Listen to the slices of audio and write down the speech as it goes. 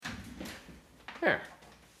Here.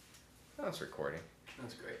 That's recording.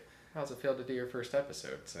 That's great. How's it feel to do your first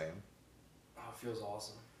episode, Sam? Oh, it feels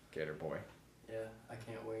awesome. Gator Boy. Yeah, I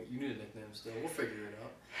can't wait. You need a nickname still. We'll figure it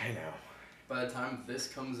out. I know. By the time this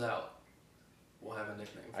comes out, we'll have a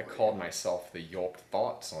nickname for I called myself the Yelp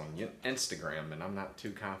Thoughts on Instagram, and I'm not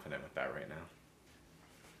too confident with that right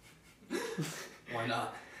now. Why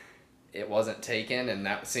not? It wasn't taken, and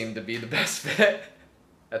that seemed to be the best fit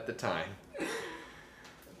at the time.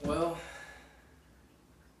 Well,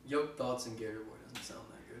 Yolk Thoughts and Gator Boy doesn't sound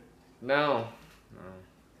that good. No.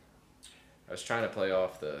 I was trying to play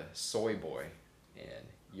off the soy boy and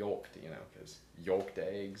yolked, because yolked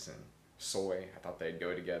eggs and soy, I thought they'd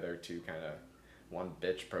go together to kind of one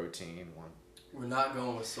bitch protein, one... We're not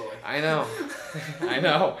going with soy. I know. I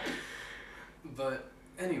know. But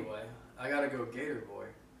anyway, I gotta go Gator Boy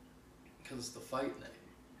because it's the fight name.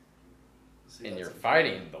 See, And you're important.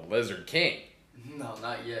 fighting the Lizard King. No,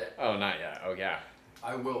 not yet. Oh, not yet. Oh, yeah.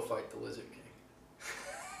 I will fight the Lizard King.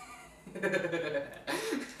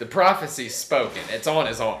 The prophecy's spoken. It's on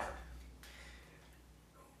his arm.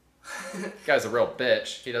 Guy's a real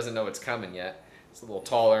bitch. He doesn't know it's coming yet. He's a little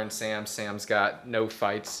taller than Sam. Sam's got no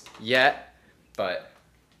fights yet, but...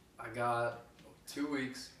 I got 2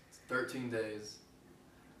 weeks, 13 days,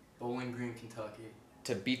 Bowling Green, Kentucky.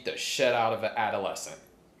 To beat the shit out of an adolescent.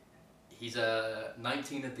 He's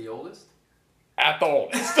 19 at the oldest. At the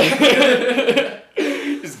oldest.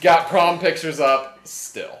 He's got prom pictures up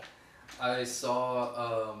still. I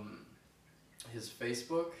saw his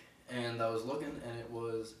Facebook, and I was looking, and it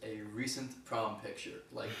was a recent prom picture.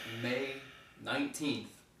 Like May 19th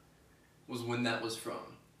was when that was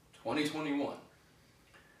from. 2021.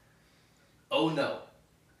 Oh no.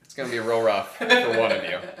 It's going to be real rough for one of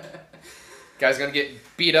you. Guy's going to get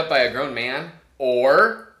beat up by a grown man,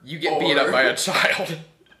 or you get beat up by a child.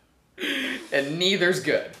 And neither's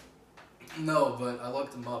good. No, but I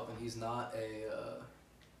looked him up, and he's not a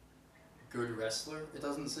good wrestler, it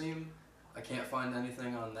doesn't seem. I can't find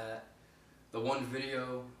anything on that. The one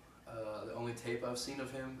video, the only tape I've seen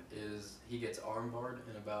of him is he gets armbarred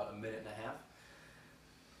in about a minute and a half.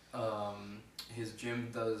 His gym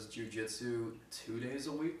does jiu-jitsu 2 days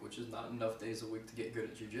a week, which is not enough days a week to get good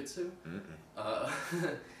at jiu-jitsu.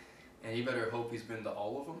 And you better hope he's been to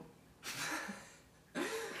all of them.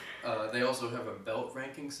 They also have a belt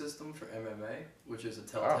ranking system for MMA, which is a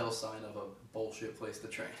telltale sign of a bullshit place to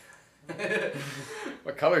train.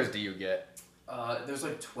 What colors do you get? There's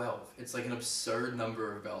like 12. It's like an absurd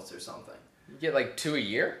number of belts or something. You get like 2 a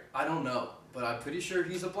year? I don't know, but I'm pretty sure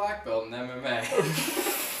he's a black belt in MMA.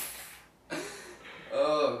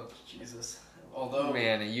 Oh, Jesus. Although...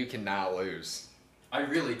 Man, you cannot lose. I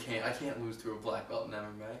really can't. I can't lose to a black belt in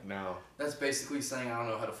MMA. No. That's basically saying I don't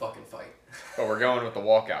know how to fucking fight. But we're going with the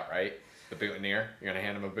walkout, right? The boutonniere? You're going to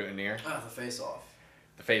hand him a boutonniere? The face-off.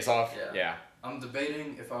 The face-off? Yeah. I'm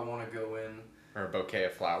debating if I want to go in... Or a bouquet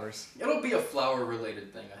of flowers? It'll be a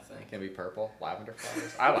flower-related thing, I think. Can it be purple? Lavender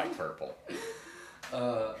flowers? I like purple.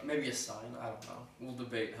 Maybe a sign. I don't know. We'll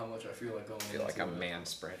debate how much I feel like going I feel like I'm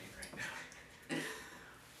man-spreading right now.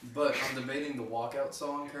 But I'm debating the walkout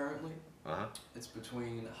song currently. Uh-huh. It's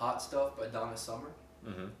between Hot Stuff by Donna Summer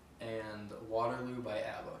and Waterloo by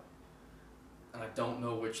ABBA. And I don't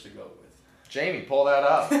know which to go with. Jamie, pull that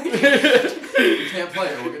up. You can't play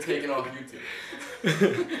it, we'll get taken off YouTube.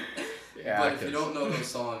 Yeah, but if you don't know those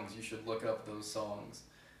songs, you should look up those songs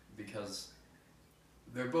because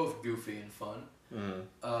they're both goofy and fun.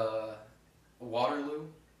 Waterloo,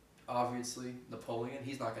 obviously. Napoleon,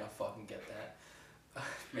 he's not gonna fucking get that.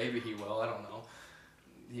 Maybe he will, I don't know.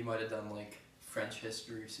 He might have done like French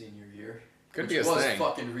history senior year. Could which be his was thing.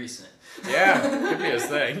 Fucking recent. Yeah, could be his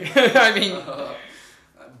thing. I mean...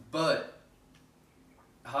 But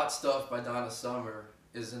Hot Stuff by Donna Summer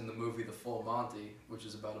is in the movie The Full Monty, which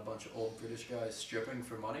is about a bunch of old British guys stripping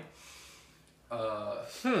for money.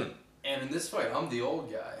 And in this fight, I'm the old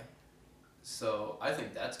guy. So I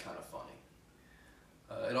think that's kind of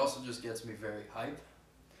funny. It also just gets me very hype.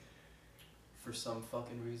 For some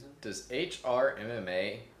fucking reason. Does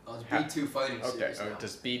HRMMA... It's B2 Fighting Series now.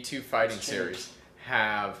 Does B2 Fighting Series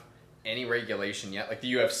have any regulation yet? Like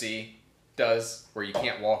the UFC does, where you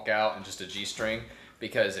can't walk out in just a G-string?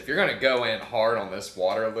 Because if you're going to go in hard on this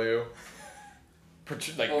Waterloo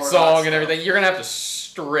song and everything, you're going to have to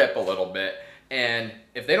strip a little bit. And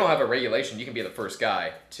if they don't have a regulation, you can be the first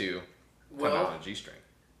guy to come out on a G-string.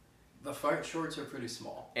 The fight shorts are pretty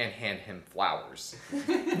small. And hand him flowers.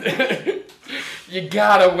 You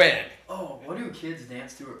gotta win. Oh, what do kids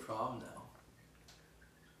dance to at prom now?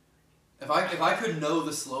 If I could know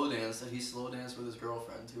the slow dance that he slow danced with his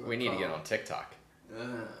girlfriend to. We need to get on TikTok.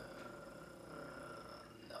 No.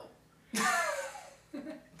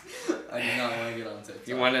 do not want to get on TikTok.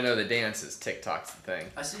 You want to know the dances? TikTok's the thing.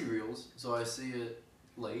 I see reels, so I see it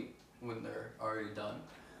late when they're already done.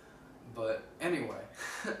 But anyway.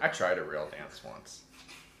 I tried a reel dance once.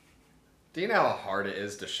 Do you know how hard it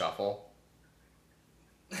is to shuffle?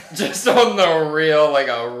 Just on the real, like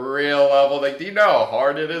a real level. Like, do you know how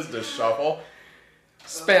hard it is to shuffle?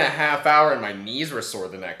 Spent a half hour and my knees were sore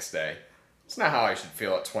the next day. It's not how I should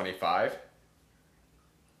feel at 25.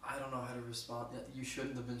 I don't know how to respond. You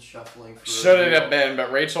shouldn't have been shuffling for Shouldn't have been,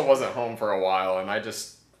 but Rachel wasn't home for a while and I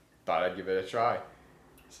just thought I'd give it a try.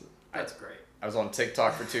 So That's great. I was on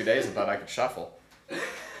TikTok for 2 days and thought I could shuffle.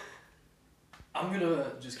 I'm gonna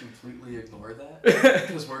just completely ignore that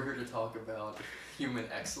because we're here to talk about human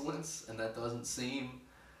excellence, and that doesn't seem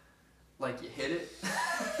like you hit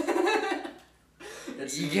it. It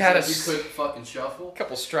seems gotta like you couldn't fucking shuffle. A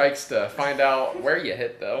couple strikes to find out where you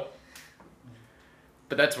hit, though.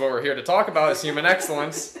 But that's what we're here to talk about is human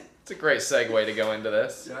excellence. It's a great segue to go into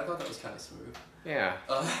this. Yeah, I thought that was kind of smooth. Yeah.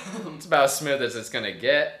 It's about as smooth as it's going to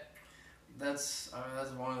get. That's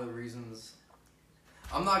one of the reasons.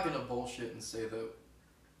 I'm not gonna bullshit and say that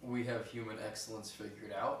we have human excellence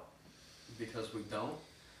figured out, because we don't.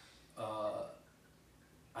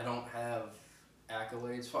 I don't have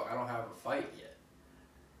accolades. Fuck, I don't have a fight yet.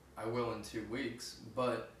 I will in 2 weeks,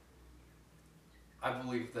 but I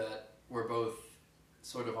believe that we're both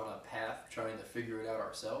sort of on a path trying to figure it out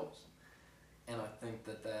ourselves, and I think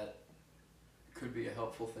that could be a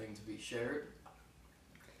helpful thing to be shared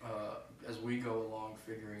as we go along,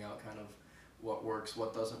 figuring out kind of what works,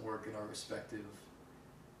 what doesn't work in our respective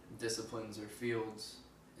disciplines or fields.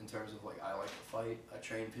 In terms of, like, I like to fight, I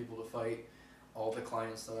train people to fight. All the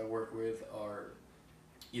clients that I work with are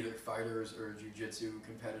either fighters or jiu-jitsu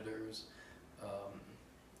competitors,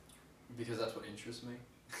 because that's what interests me.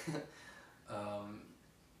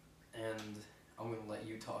 And I'm going to let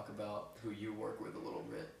you talk about who you work with a little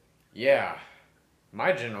bit. Yeah.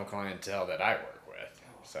 My general clientele that I work with.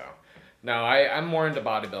 So, no, I'm more into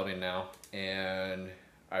bodybuilding now, and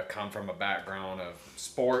I've come from a background of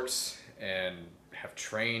sports and have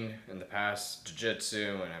trained in the past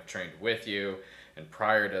jiu-jitsu and have trained with you, and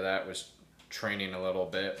prior to that was training a little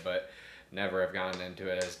bit, but never have gotten into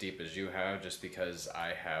it as deep as you have, just because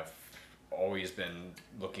I have always been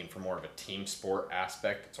looking for more of a team sport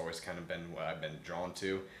aspect. It's always kind of been what I've been drawn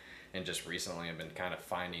to, and just recently I've been kind of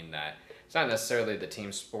finding that it's not necessarily the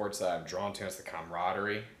team sports that I'm drawn to, it's the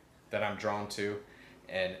camaraderie that I'm drawn to,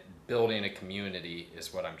 and building a community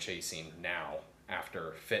is what I'm chasing now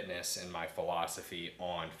after fitness and my philosophy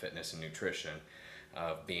on fitness and nutrition,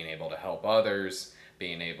 of being able to help others,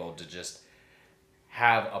 being able to just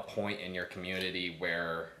have a point in your community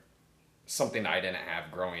where something I didn't have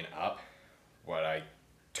growing up, what I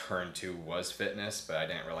turned to was fitness, but I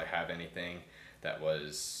didn't really have anything that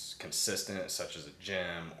was consistent, such as a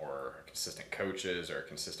gym or consistent coaches or a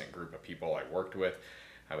consistent group of people I worked with.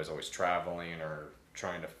 I was always traveling or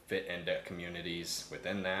trying to fit into communities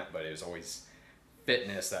within that, but it was always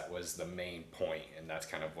fitness that was the main point, and that's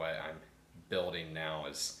kind of what I'm building now,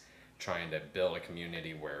 is trying to build a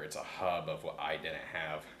community where it's a hub of what I didn't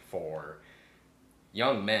have for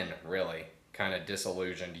young men, really, kind of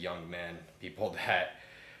disillusioned young men, people that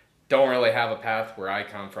don't really have a path where I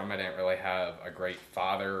come from. I didn't really have a great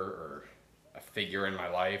father or a figure in my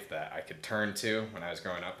life that I could turn to when I was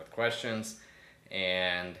growing up with questions,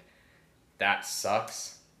 and that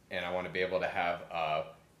sucks. And I want to be able to have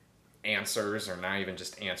answers, or not even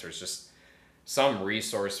just answers, just some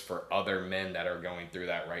resource for other men that are going through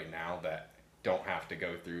that right now, that don't have to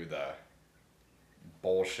go through the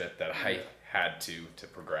bullshit that I had to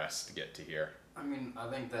progress to get to here. I mean, I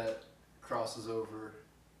think that crosses over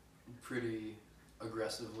pretty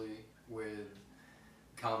aggressively with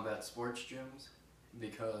combat sports gyms,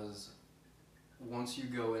 because once you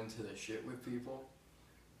go into the shit with people,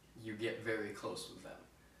 you get very close with them.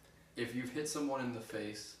 If you've hit someone in the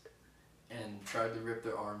face and tried to rip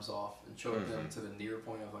their arms off and choke them to the near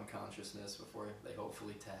point of unconsciousness before they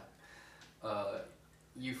hopefully tap,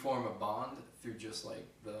 you form a bond through just like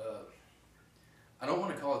I don't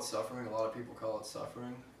want to call it suffering. A lot of people call it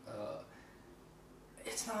suffering.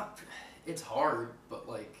 It's not, it's hard, but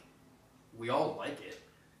like, we all like it.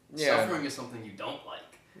 Yeah. Suffering is something you don't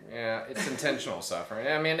like. Yeah, it's intentional suffering.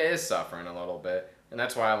 I mean, it is suffering a little bit. And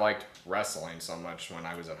that's why I liked wrestling so much when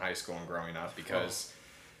I was in high school and growing up, because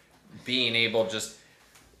being able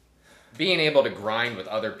to grind with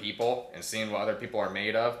other people and seeing what other people are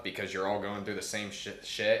made of, because you're all going through the same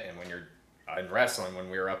shit. And when you're in wrestling, when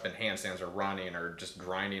we were up in handstands or running or just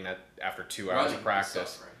grinding after 2 hours of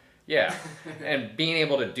practice. Yeah. And being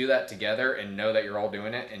able to do that together and know that you're all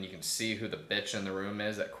doing it and you can see who the bitch in the room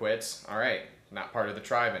is that quits, all right, not part of the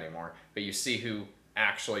tribe anymore. But you see who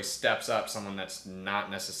actually steps up, someone that's not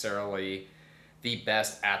necessarily the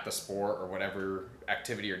best at the sport or whatever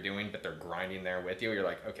activity you're doing, but they're grinding there with you. You're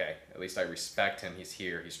like, okay, at least I respect him. He's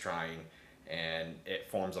here, he's trying. And it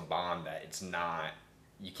forms a bond that it's not,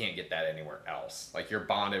 you can't get that anywhere else. Like you're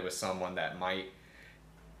bonded with someone that might,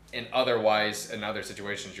 in other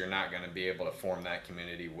situations, you're not going to be able to form that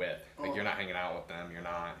community with. Like you're not hanging out with them. You're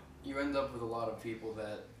not. You end up with a lot of people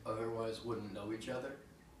that otherwise wouldn't know each other.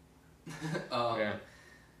 Yeah.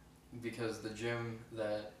 Because the gym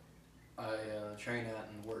that I train at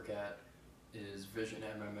and work at is Vision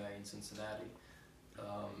MMA in Cincinnati.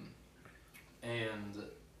 And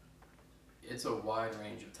it's a wide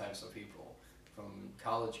range of types of people, from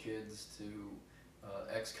college kids to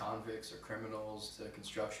ex-convicts or criminals to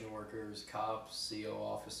construction workers, cops, CO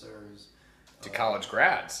officers. To college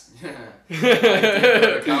grads. Yeah. I did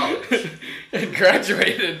go to college. And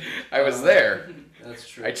graduated. I was there. That's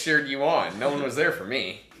true. I cheered you on. No one was there for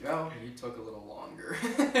me. Well, you took a little longer.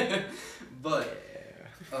 But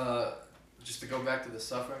just to go back to the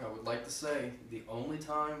suffering, I would like to say the only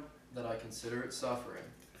time that I consider it suffering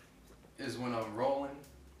is when I'm rolling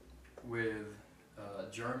with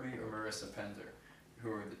Jeremy or Marissa Pender,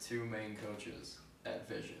 who are the two main coaches at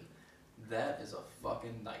Vision. That is a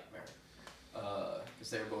fucking nightmare. Because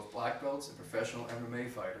they're both black belts and professional MMA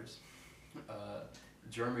fighters.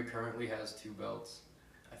 Jeremy currently has 2 belts,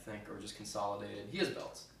 I think, or just consolidated. He has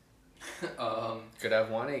belts. Could have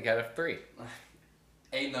 1, he could have 3.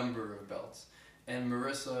 A number of belts. And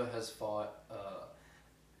Marissa has fought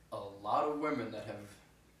a lot of women that have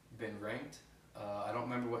been ranked. I don't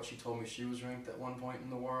remember what she told me she was ranked at one point in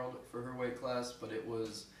the world for her weight class, but it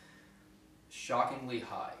was shockingly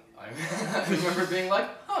high. I remember being like,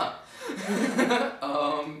 huh.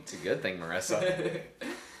 It's a good thing, Marissa.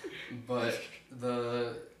 But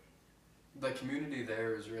the community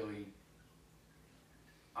there is really,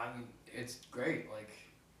 it's great. Like,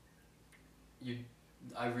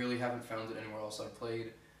 I really haven't found it anywhere else. I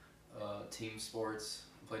played team sports.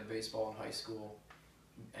 I played baseball in high school,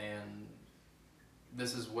 and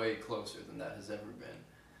this is way closer than that has ever been.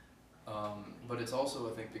 But it's also,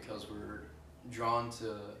 I think, because we're drawn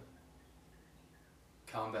to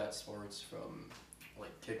combat sports from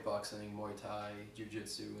like kickboxing, Muay Thai,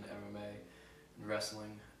 Jiu-Jitsu, and MMA, and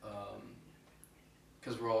wrestling.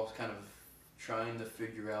 Because we're all kind of trying to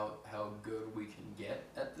figure out how good we can get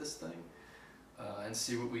at this thing and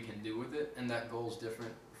see what we can do with it. And that goal is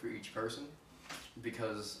different for each person,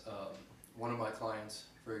 because one of my clients,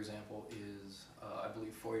 for example, is, I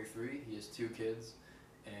believe, 43. He has 2 kids,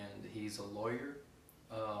 and he's a lawyer.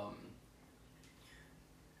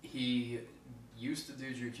 He used to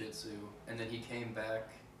do jiu-jitsu, and then he came back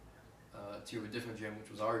to a different gym, which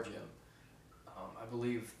was our gym, I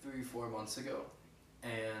believe 3-4 months ago.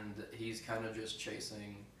 And he's kind of just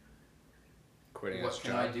chasing, Quitting what his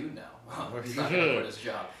can job. I do now? He's not going to quit his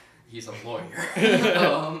job. He's a lawyer.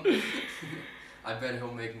 I bet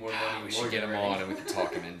he'll make more money. We should get him on and we can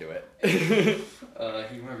talk him into it.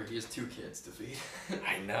 He has 2 kids to feed.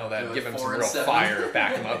 I know that. Like Give him some 4 and real 7. fire.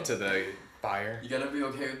 Back him up to the fire. You gotta be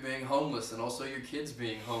okay with being homeless, and also your kids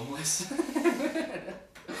being homeless.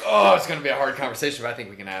 Oh, it's gonna be a hard conversation, but I think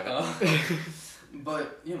we can have it.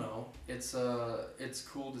 But you know, it's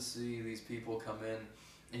cool to see these people come in,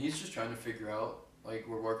 and he's just trying to figure out, like,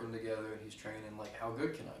 we're working together, and he's training, like, how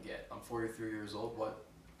good can I get? I'm 43 years old.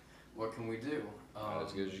 What can we do? Not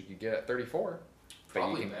as good as you could get at 34.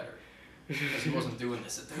 Probably better, because he wasn't doing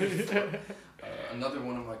this at 34. Another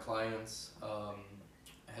one of my clients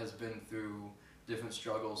has been through different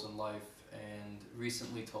struggles in life, and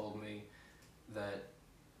recently told me that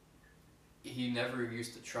he never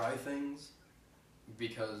used to try things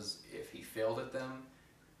because if he failed at them,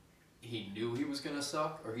 he knew he was gonna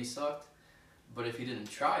suck, or he sucked. But if he didn't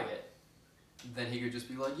try it, then he could just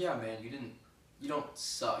be like, yeah, man, you don't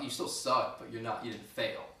suck. You still suck, but you didn't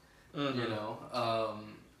fail. Mm-hmm. You know?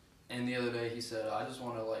 And the other day he said, I just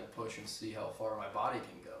want to, like, push and see how far my body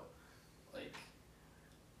can go. Like,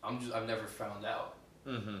 I've never found out.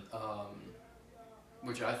 Mm-hmm.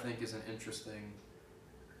 Which I think is an interesting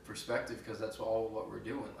perspective, because that's all what we're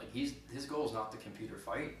doing. Like, his goal is not to compete or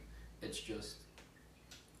fight. It's just,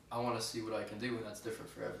 I want to see what I can do, and that's different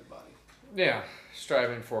for everybody. Yeah,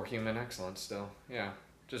 striving for human excellence still. Yeah,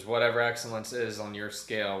 just whatever excellence is on your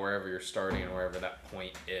scale, wherever you're starting, wherever that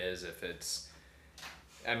point is. If it's,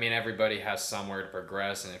 I mean, everybody has somewhere to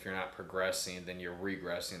progress, and if you're not progressing, then you're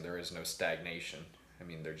regressing. There is no stagnation. I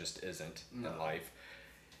mean, there just isn't in life.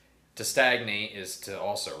 to stagnate is to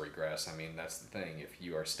also regress. I mean, that's the thing. If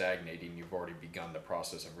you are stagnating, you've already begun the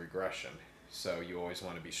process of regression. So you always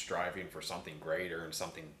want to be striving for something greater and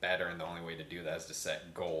something better, and the only way to do that is to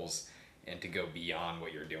set goals and to go beyond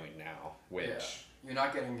what you're doing now, which... Yeah. You're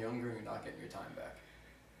not getting younger, you're not getting your time back.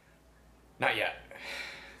 Not yet.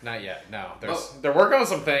 Not yet, no. They're working on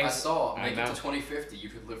some things. I saw, make it to 2050, you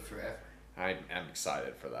could live forever. I am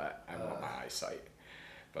excited for that. I want my eyesight.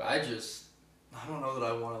 But I don't know that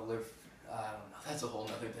I want to live, I don't know, that's a whole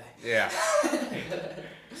nother day. Yeah.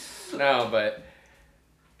 No, but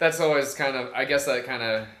that's always kind of, I guess that kind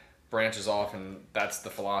of branches off, and that's the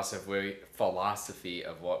philosophy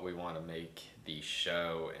of what we want to make the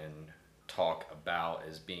show and talk about,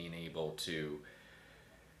 is being able to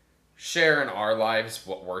share in our lives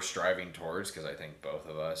what we're striving towards, because I think both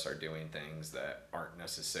of us are doing things that aren't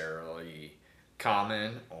necessarily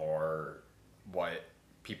common or what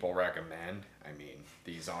people recommend. I mean,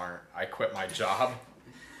 these aren't... I quit my job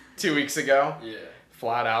 2 weeks ago. Yeah.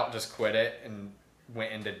 Flat out just quit it and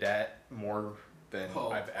went into debt more than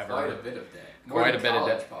I've ever... Quite a bit of debt. Quite a bit of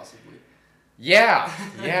debt. Possibly.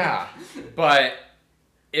 Yeah. But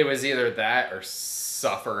it was either that or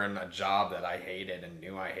suffer in a job that I hated and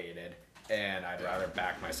knew I hated. And I'd rather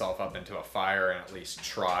back myself up into a fire and at least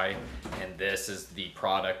try. And this is the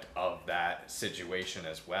product of that situation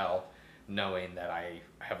as well. Knowing that I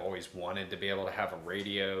have always wanted to be able to have a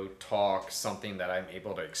radio talk, something that I'm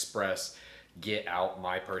able to express, get out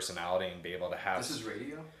my personality, and be able to have... This is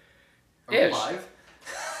radio? Are we Ish. live?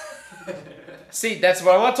 See, that's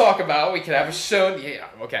what I want to talk about. We could have a show. Yeah,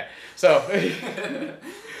 okay. So...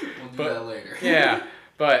 We'll do that later. Yeah,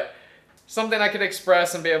 but something I could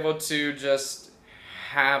express and be able to just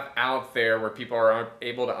have out there where people are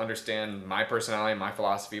able to understand my personality, my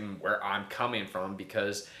philosophy, and where I'm coming from.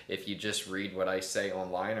 Because if you just read what I say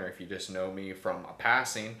online, or if you just know me from a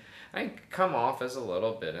passing, I come off as a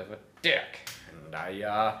little bit of a dick. And I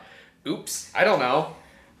don't know.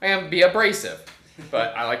 I am be abrasive.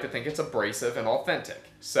 But I like to think it's abrasive and authentic.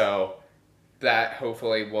 So that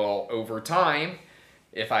hopefully will, over time,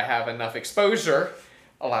 if I have enough exposure,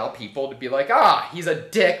 allow people to be like, he's a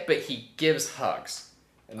dick, but he gives hugs.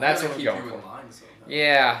 And that's what I'm going for.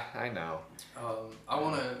 Yeah, I know. I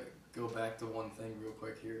want to go back to one thing real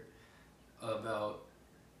quick here about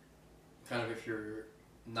kind of if you're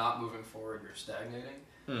not moving forward, you're stagnating.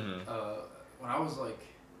 Mm-hmm. When I was like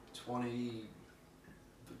 20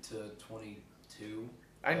 to 22.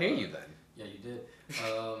 I knew you then. Yeah, you did.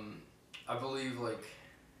 I believe like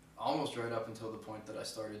almost right up until the point that I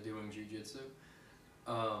started doing jiu-jitsu.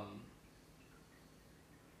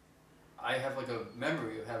 I have like a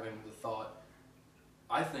memory of having the thought,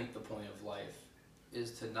 I think the point of life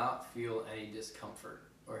is to not feel any discomfort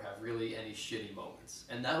or have really any shitty moments.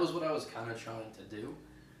 And that was what I was kind of trying to do.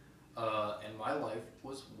 And my life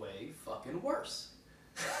was way fucking worse.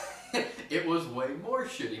 It was way more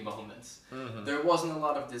shitty moments. Mm-hmm. There wasn't a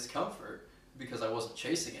lot of discomfort because I wasn't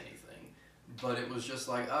chasing anything. But it was just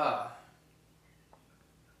like,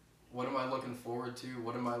 what am I looking forward to?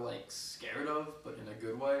 What am I like scared of, but in a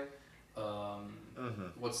good way?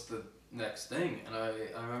 What's the next thing? And I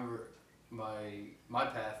remember my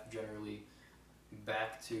path generally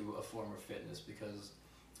back to a form of fitness, because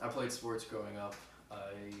I played sports growing up.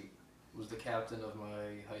 I was the captain of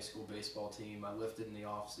my high school baseball team. I lifted in the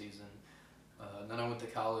off season. Then I went to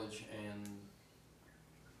college and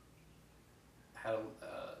had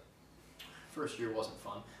first year wasn't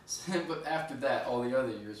fun, but after that, all the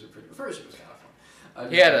other years were pretty. First year was kind of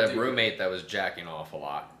fun. He had a roommate that was jacking off a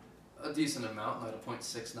lot. A decent amount, and I had a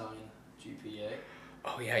 .69 GPA.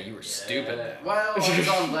 Oh yeah, you were stupid then. Well, I was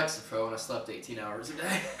on Lexapro and I slept 18 hours a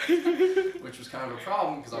day, which was kind of a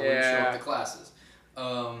problem because I wouldn't show up to classes.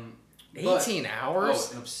 18 hours?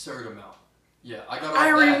 Oh, an absurd amount. Yeah, I got off I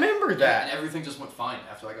remember that. And everything just went fine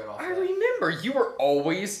after I got off I remember. You were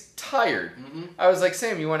always tired. Mm-hmm. I was like,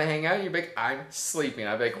 Sam, you want to hang out? You'd be like, I'm sleeping.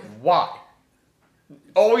 I'd be like, why?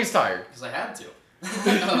 Always tired. Because I had to.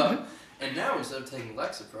 And now, instead of taking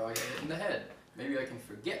Lexapro, I get hit in the head. Maybe I can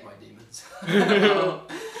forget my demons.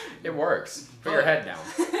 It works. Put your head down.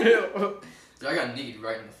 Dude, I got kneed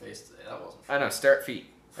right in the face today. That wasn't fun. I know. Stare at feet.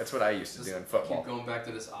 That's what I used to do in football. Keep going back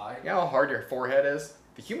to this eye. You know how hard your forehead is?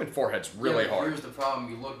 The human forehead's really hard. Here's the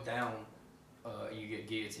problem. You look down and you get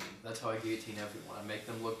guillotined. That's how I guillotine everyone. I make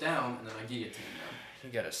them look down and then I guillotine them. You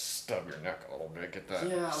gotta stub your neck a little bit. Get that.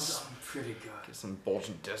 Yeah, I'm pretty good. Get some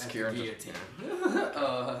bulging disc here. And guillotine.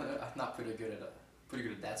 I'm not pretty good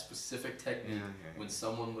at that specific technique. Yeah. When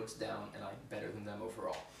someone looks down and I'm better than them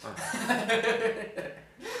overall.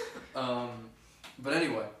 Uh-huh. But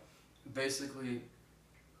anyway, basically,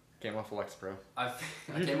 Came off Lexapro. I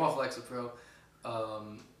came off Lexapro.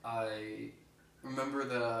 I remember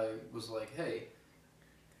that I was like, hey,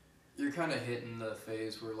 you're kind of hitting the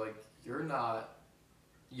phase where like you're not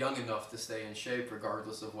young enough to stay in shape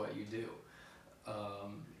regardless of what you do.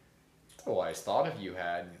 That's a wise thought of you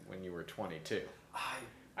had when you were 22.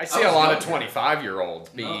 I I see a was lot of younger. 25-year-olds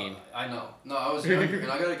being... No, I know. No, I was younger,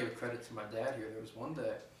 and I gotta give credit to my dad here. There was one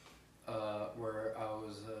day where I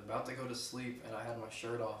was about to go to sleep, and I had my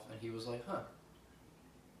shirt off, and he was like, huh,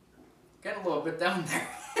 getting a little bit down there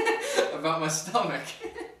about my stomach.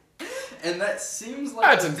 And that seems like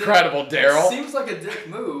That's incredible, Daryl. Seems like a dick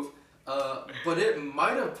move, but it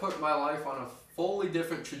might have put my life on a fully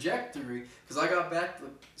different trajectory, because I got back to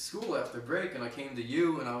school after break, and I came to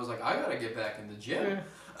you, and I was like, I gotta get back in the gym.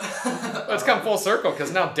 Let's come full circle,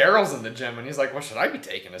 because now Daryl's in the gym, and he's like, what should I be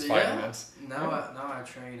taking as Yeah. vitamins? Now I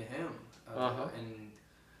train him, and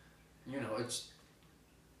you know it's.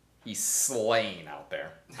 He's slaying out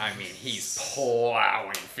there. I mean, he's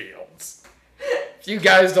plowing fields. If you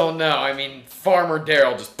guys don't know, I mean, Farmer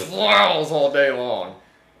Daryl just plows all day long.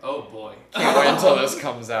 Oh boy! Can't wait until this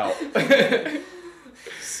comes out.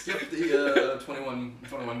 Skip the 21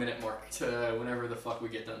 minute mark to whenever the fuck we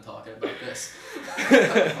get done talking about this.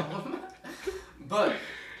 But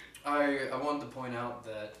I wanted to point out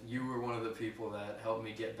that you were one of the people that helped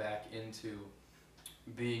me get back into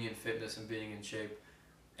being in fitness and being in shape,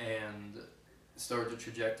 and started the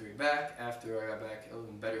trajectory back after I got back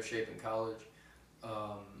in better shape in college.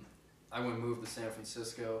 I went and moved to San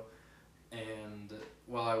Francisco, and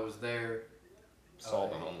while I was there, Saw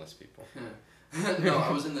the homeless people. no,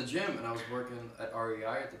 I was in the gym, and I was working at REI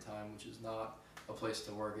at the time, which is not a place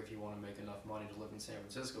to work if you want to make enough money to live in San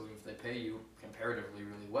Francisco, even if they pay you comparatively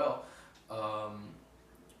really well.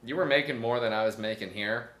 You were making more than I was making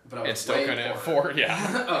here, But I was and still way couldn't poorer. afford,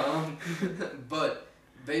 yeah. But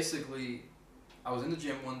basically, I was in the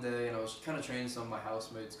gym one day, and I was kind of training some of my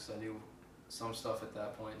housemates because I knew some stuff at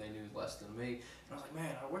that point. They knew less than me. And I was like,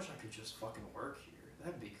 man, I wish I could just fucking work here.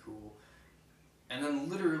 That'd be cool. And then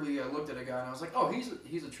literally, I looked at a guy, and I was like, oh,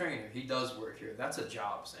 he's a trainer. He does work here. That's a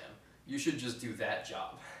job, Sam. You should just do that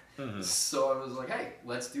job. Mhm. So I was like, hey,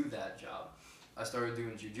 let's do that job. I started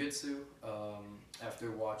doing jiu-jitsu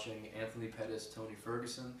after watching Anthony Pettis, Tony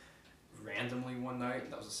Ferguson, randomly one night.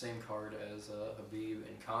 That was the same card as Habib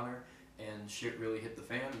and Connor, and shit really hit the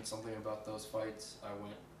fan, and something about those fights, I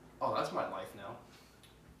went, oh, that's my life now.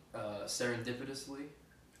 Serendipitously,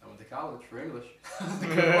 I went to college for English.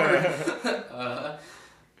 Good word.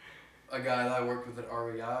 A guy that I worked with at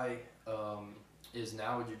REI is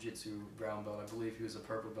now a jiu-jitsu brown belt. I believe he was a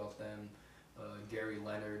purple belt then. Gary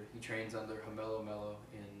Leonard. He trains under Hamelo Melo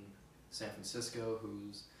in San Francisco,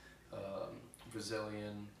 who's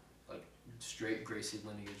Brazilian, like straight Gracie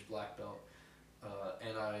lineage black belt.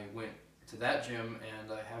 And I went to that gym,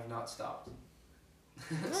 and I have not stopped.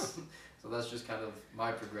 So that's just kind of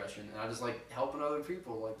my progression, and I just like helping other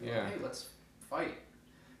people, like being like, hey, let's fight,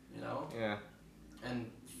 you know? Yeah.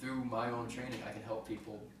 And through my own training, I can help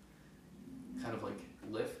people kind of like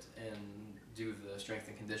lift and do the strength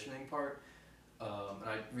and conditioning part. And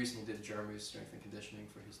I recently did Jeremy's strength and conditioning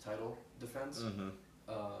for his title defense. Mm-hmm.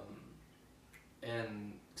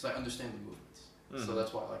 And because I understand the movements, so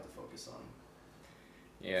that's why I like to focus on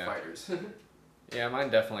fighters. Yeah, mine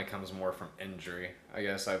definitely comes more from injury. I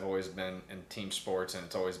guess I've always been in team sports, and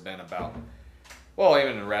it's always been about, well,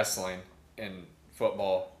 even in wrestling and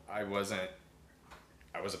football, I was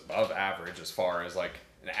above average as far as like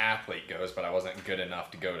an athlete goes, but I wasn't good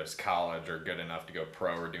enough to go to college or good enough to go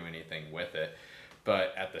pro or do anything with it.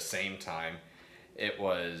 But at the same time,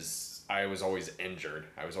 I was always injured.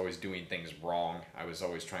 I was always doing things wrong. I was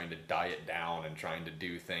always trying to diet down and trying to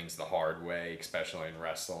do things the hard way, especially in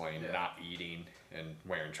wrestling, not eating and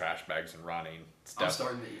wearing trash bags and running. I'm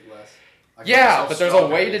starting to eat less. Yeah, but there's a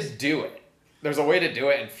way to do it. There's a way to do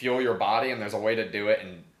it and fuel your body, and there's a way to do it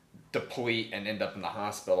and deplete and end up in the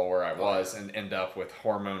hospital where I was and end up with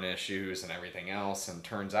hormone issues and everything else. And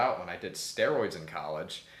turns out when I did steroids in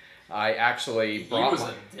college, I actually brought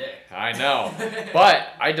a dick. I know. But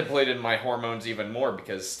I depleted my hormones even more,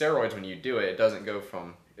 because steroids, when you do it, it doesn't go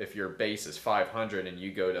from, if your base is 500 and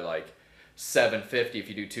you go to like 750 if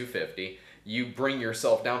you do 250, you bring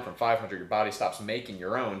yourself down from 500, your body stops making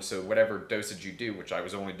your own, so whatever dosage you do, which I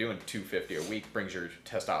was only doing 250 a week, brings your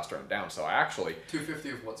testosterone down. So I actually... 250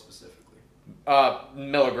 of what specifically?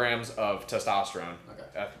 Milligrams of testosterone.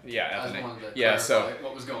 Okay. Yeah, I just wanted to yeah, clarify so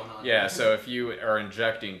what was going on. yeah, so if you are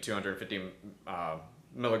injecting 250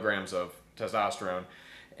 milligrams of testosterone,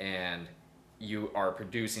 and you are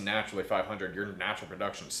producing naturally 500, your natural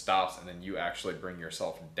production stops, and then you actually bring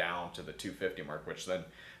yourself down to the 250 mark, which then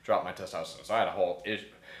dropped my testosterone. So I had a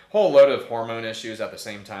whole load of hormone issues. At the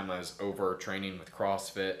same time, I was overtraining with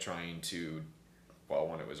CrossFit, trying to, well,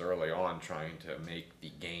 when it was early on, trying to make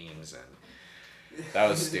the gains, and that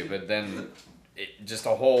was stupid. Then just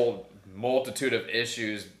a whole multitude of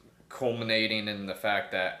issues culminating in the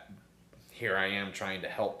fact that here I am trying to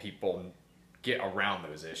help people get around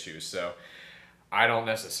those issues. So I don't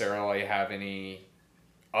necessarily have any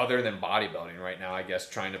other than bodybuilding right now, I guess,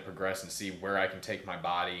 trying to progress and see where I can take my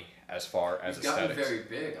body as far as You've aesthetics. gotten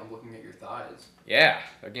very big. I'm looking at your thighs. Yeah,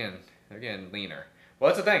 again, leaner. Well,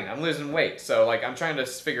 that's the thing. I'm losing weight. So, like, I'm trying to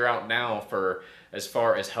figure out now for as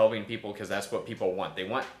far as helping people, because that's what people want. They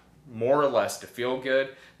want more or less to feel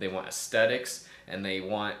good. They want aesthetics, and they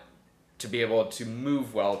want to be able to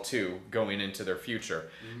move well, too, going into their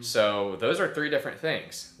future. Mm-hmm. So those are three different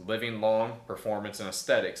things: living long, performance, and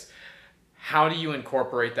aesthetics. How do you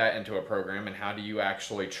incorporate that into a program, and how do you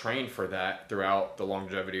actually train for that throughout the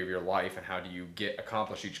longevity of your life, and how do you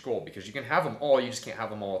accomplish each goal? Because you can have them all, you just can't have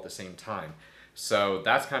them all at the same time. So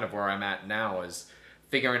that's kind of where I'm at now, is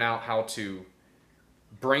figuring out how to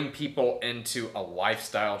bring people into a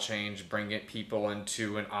lifestyle change, bring people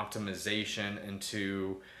into an optimization,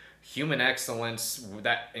 into human excellence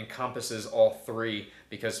that encompasses all three,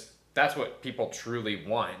 because that's what people truly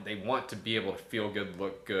want. They want to be able to feel good,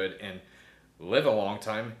 look good, and live a long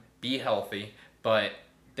time, be healthy, but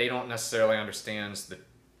they don't necessarily understand the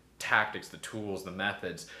tactics, the tools, the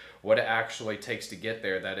methods, what it actually takes to get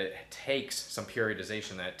there, that it takes some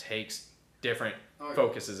periodization, that it takes different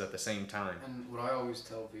focuses at the same time. And what I always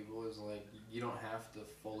tell people is, like, you don't have to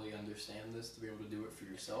fully understand this to be able to do it for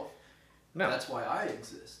yourself. No. That's why I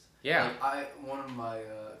exist. Yeah. Like, one of my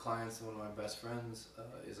clients and one of my best friends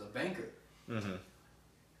is a banker. Mm-hmm.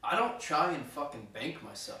 I don't try and fucking bank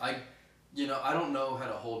myself. I don't know how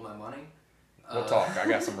to hold my money. We'll talk. I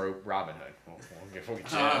got some Robin Hood. We'll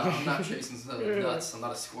get I'm not chasing nuts. I'm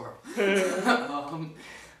not a squirrel.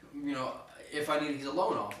 If I need, he's a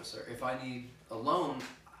loan officer. If I need a loan,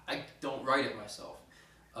 I don't write it myself.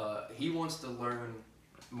 He wants to learn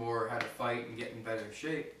more how to fight and get in better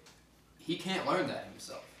shape. He can't learn that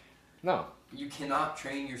himself. No. You cannot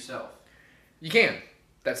train yourself. You can.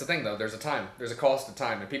 That's the thing, though. There's a time. There's a cost to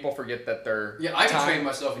time, and people forget that they're. Yeah, I can train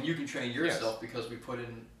myself, and you can train yourself, yes, because we put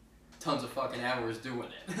in tons of fucking hours doing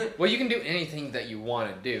it. Well, you can do anything that you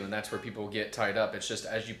want to do, and that's where people get tied up. It's just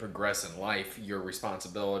as you progress in life, your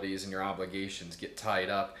responsibilities and your obligations get tied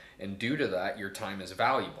up, and due to that, your time is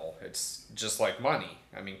valuable. It's just like money.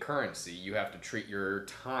 I mean, currency. You have to treat your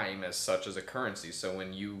time as such as a currency. So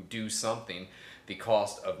when you do something, the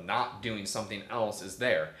cost of not doing something else is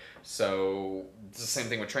there. So it's the same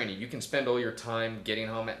thing with training. You can spend all your time getting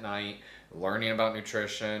home at night, learning about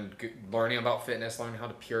nutrition, learning about fitness, learning how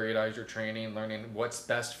to periodize your training, learning what's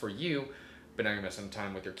best for you, but now you're missing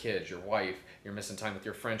time with your kids, your wife, you're missing time with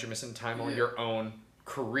your friends, you're missing time on your own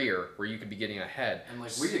career where you could be getting ahead. And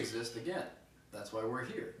like, we exist again. That's why we're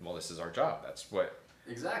here. Well, this is our job. That's what...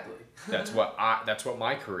 Exactly. that's what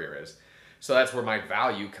my career is. So that's where my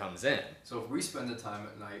value comes in. So if we spend the time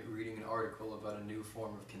at night reading an article about a new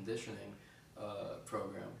form of conditioning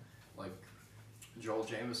program, like Joel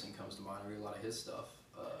Jameson comes to mind. I read a lot of his stuff.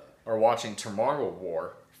 Or watching Tomorrow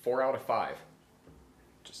War, 4 out of 5.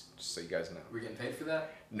 Just so you guys know. We're getting paid for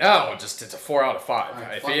that? No, just it's a 4 out of 5.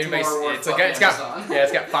 Right, if it's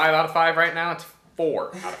got 5 out of 5 right now. It's 4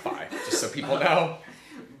 out of 5. Just so people know.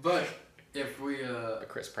 But if we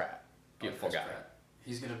Chris Pratt, beautiful guy. Pratt.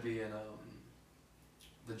 He's gonna be in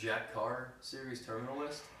the Jack Carr series, Terminal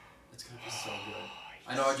List. It's gonna be so good.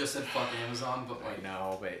 I know I just said fuck Amazon, but like,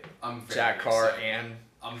 no, but I'm very Jack Carr excited.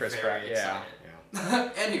 and Chris Pratt. Excited. Yeah.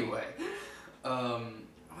 Anyway, what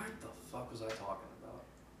the fuck was I talking about?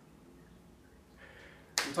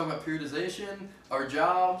 We're talking about periodization, our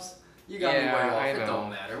jobs. You got me way off. It don't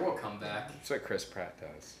matter. We'll come back. That's what Chris Pratt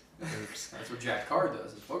does. Oops. That's what Jack Carr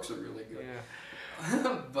does. His books are really good.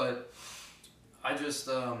 Yeah. But I just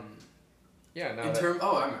I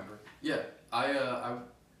remember. Yeah,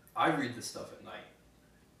 I read this stuff at night,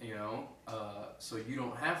 so you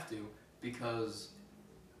don't have to, because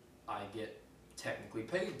I get technically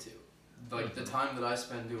paid to. Like, the time that I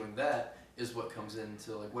spend doing that is what comes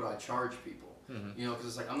into like what I charge people. Mm-hmm. Because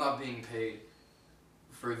it's like I'm not being paid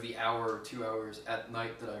for the hour or 2 hours at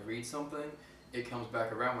night that I read something. It comes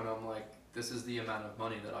back around when I'm like, this is the amount of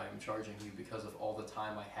money that I am charging you because of all the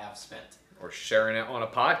time I have spent. Or sharing it on a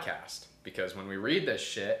podcast, because when we read this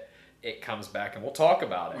shit, it comes back and we'll talk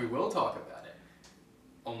about it. We will talk about it.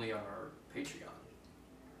 Only on our Patreon.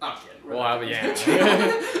 I'm kidding. We'll have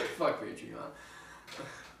Fuck Patreon.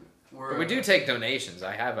 But we do take donations.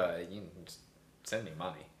 I have you can send me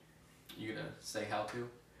money. You gonna say how to?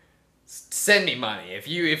 Send me money. If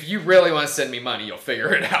you really want to send me money, you'll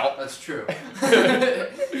figure it out. That's true.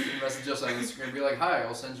 You message us on Instagram, be like, "Hi,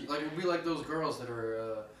 I'll send you." Like, it'll be like those girls that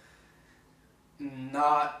are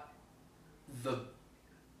not the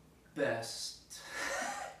best,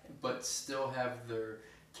 but still have their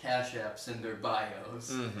Cash Apps in their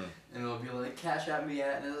bios, and they'll be like, "Cash App me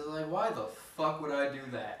at," and it's like, why the fuck would I do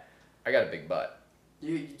that? I got a big butt.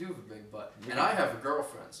 You do have a big butt, and I have a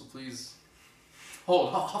girlfriend, so please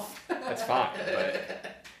hold off. That's fine,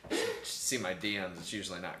 but you should see my DMs. It's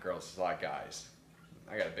usually not girls. It's a lot of guys.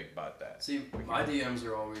 I got a big butt. That. See, my DMs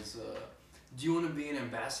are always, do you want to be an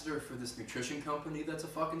ambassador for this nutrition company that's a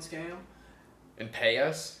fucking scam? And pay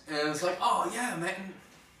us? And it's like, oh yeah, man.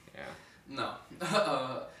 Yeah. No.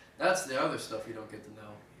 That's the other stuff you don't get to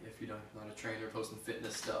know if you're not a trainer posting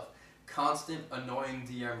fitness stuff. Constant annoying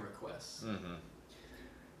DM requests.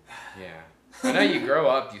 Yeah. I know you grow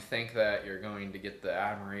up, you think that you're going to get the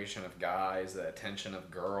admiration of guys, the attention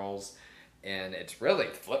of girls, and it's really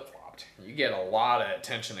flip-flopped. You get a lot of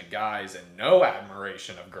attention of guys and no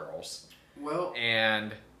admiration of girls. Well,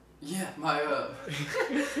 and yeah, my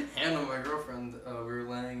Hannah, my girlfriend, we were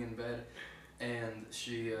laying in bed, and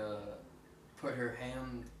she put her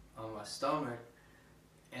hand on my stomach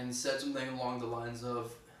and said something along the lines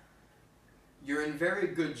of, "You're in very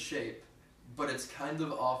good shape, but it's kind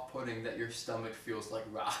of off-putting that your stomach feels like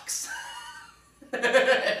rocks."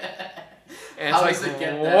 And it's like,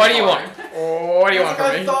 what do you want? What do you want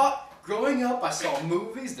from me? I thought, growing up, I saw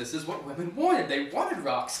movies. This is what women wanted. They wanted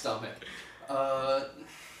rock stomach.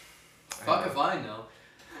 Fuck if I know.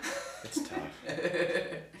 It's tough.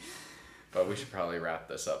 But we should probably wrap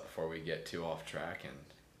this up before we get too off track and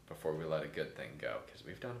before we let a good thing go, because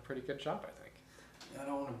we've done a pretty good job, I think. I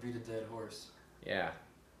don't want to beat a dead horse. Yeah.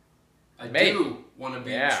 I Maybe. do want to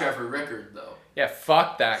beat Trevor Rickard, though. Yeah,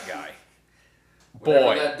 fuck that guy. Whatever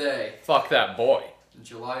Boy. that day. Fuck that boy.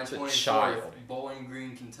 July 24th, child. Bowling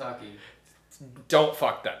Green, Kentucky. Don't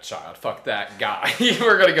fuck that child. Fuck that guy.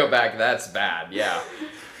 We're going to go back. That's bad. Yeah.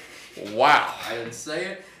 Wow. I didn't say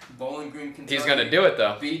it. Bowling Green, Kentucky. He's going to do it,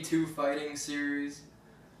 though. B2 fighting series.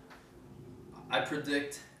 I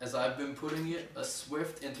predict, as I've been putting it, a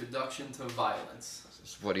swift introduction to violence.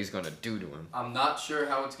 This is what he's going to do to him. I'm not sure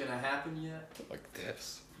how it's going to happen yet. Like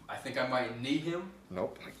this. I think I might knee him.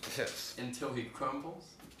 Nope. Like this. Until he crumbles.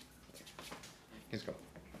 He's going.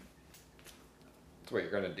 That's what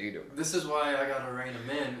you're going to do to him. This is why I got to rein him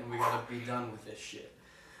in, and we got to be done with this shit.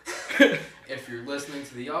 If you're listening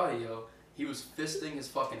to the audio, he was fisting his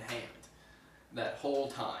fucking hand that whole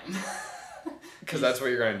time. Because that's what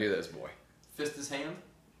you're going to do to this boy. Fist his hand?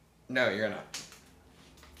 No, you're going to.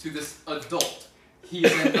 To this adult. He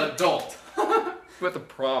is an adult. With the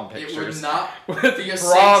prom pictures. It would not With be a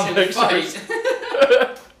prom sanctioned pictures.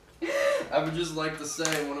 fight. I would just like to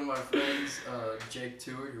say one of my friends, Jake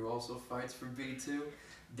Tewart, who also fights for B2,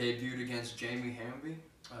 debuted against Jamie Hamby,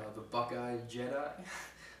 the Buckeye Jedi,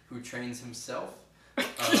 who trains himself. And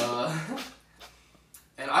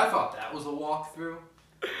I thought that was a walkthrough.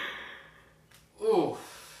 Ooh.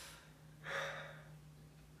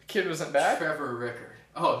 The kid wasn't bad? Trevor Rickard.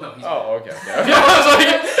 Oh, no, he's okay.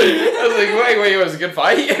 I was like, wait, it was a good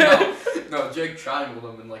fight? No, Jake triangled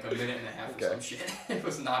him in like a minute and a half or some shit. It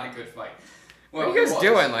was not a good fight. Well, what are you guys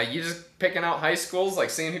doing? Like, you just picking out high schools, like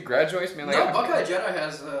seeing who graduates? Being like, no, Buckeye Jedi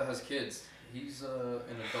has kids. He's an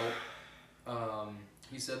adult.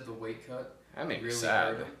 He said the weight cut. That made me really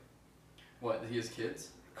sad. hurt him. What, he has kids?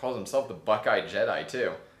 Calls himself the Buckeye Jedi,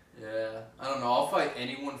 too. Yeah, I don't know. I'll fight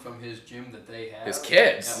anyone from his gym that they have. His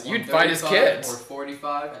kids. You'd fight his kids. Or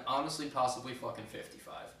 45, and honestly, possibly fucking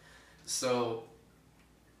 55. So,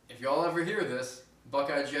 if y'all ever hear this,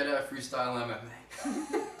 Buckeye Jedi Freestyle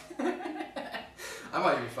MMA. I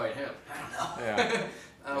might even fight him. I don't know. Yeah.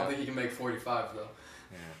 I don't think he can make 45, though.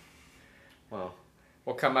 Yeah. Well,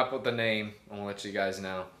 we'll come up with the name, and we'll let you guys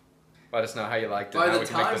know. Let us know how you liked it. By how the we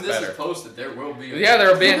can make time this this better. is posted, there will be a Yeah,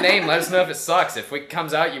 there will be a name. Let us know if it sucks. If it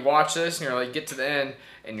comes out, you watch this, and you're like, get to the end,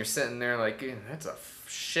 and you're sitting there like, that's a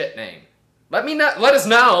shit name. Let us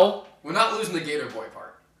know. We're not losing the Gator Boy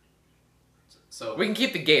part. So we can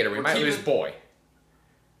keep the Gator. We might lose Boy.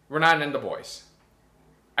 We're not into boys.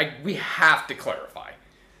 We have to clarify.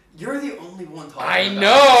 You're the only one talking I about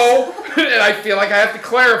know! And I feel like I have to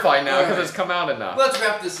clarify now because it's come out enough. Let's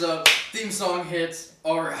wrap this up. Theme song hits.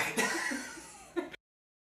 Alright.